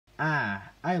Ah,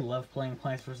 I love playing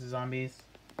Plants vs. Zombies.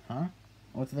 Huh?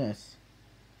 What's this?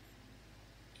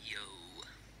 Yo,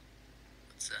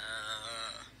 what's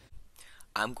up?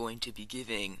 I'm going to be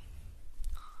giving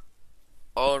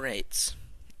all rights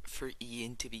for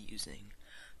Ian to be using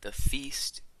the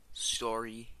Feast,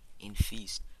 Story, and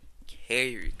Feast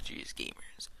characters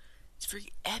gamers. It's very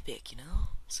epic, you know?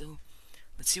 So,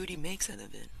 let's see what he makes out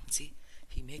of it. Let's see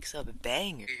if he makes up a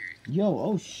banger. Yo,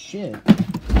 oh shit.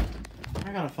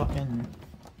 I gotta fucking...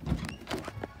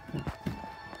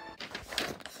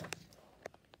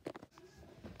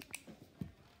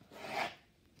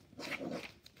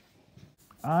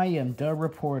 I am the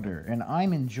reporter, and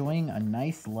I'm enjoying a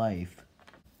nice life.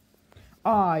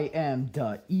 I am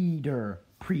the eater.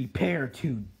 Prepare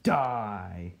to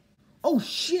die. Oh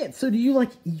shit, so do you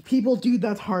like eat people? Dude,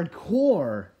 that's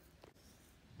hardcore.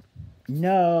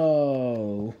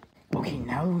 No. Okay,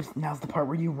 now's the part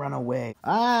where you run away.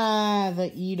 Ah, the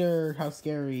eater. How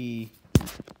scary.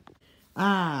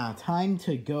 Ah, time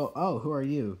to go. Oh, who are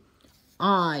you?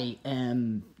 I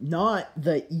am not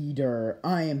the eater.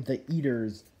 I am the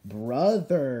eater's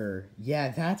brother. Yeah,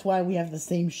 that's why we have the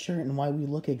same shirt and why we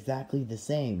look exactly the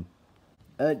same.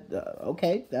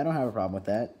 Okay, I don't have a problem with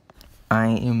that. I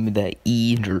am the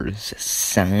Eater's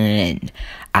son.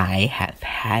 I have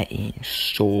had and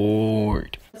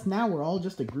sword. Now we're all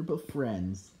just a group of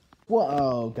friends.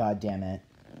 Whoa, god damn it.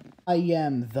 I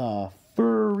am the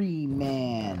Furry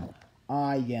man.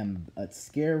 I am a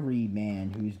scary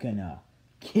man who's gonna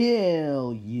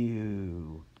kill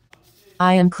you.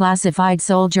 I am classified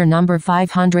soldier number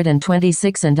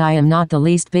 526 and I am not the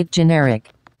least bit generic.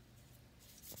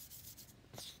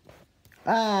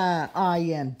 Ah, I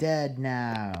am dead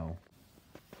now.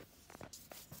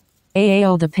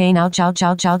 Aao the pain out chow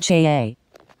chow chow che.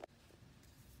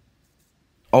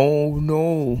 Oh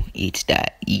no, it's the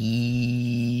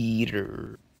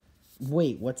Eater.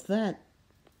 Wait, what's that?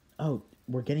 Oh,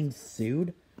 we're getting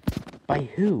sued? By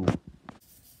who?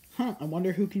 Huh, I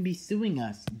wonder who can be suing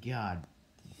us. God,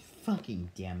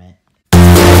 fucking damn it.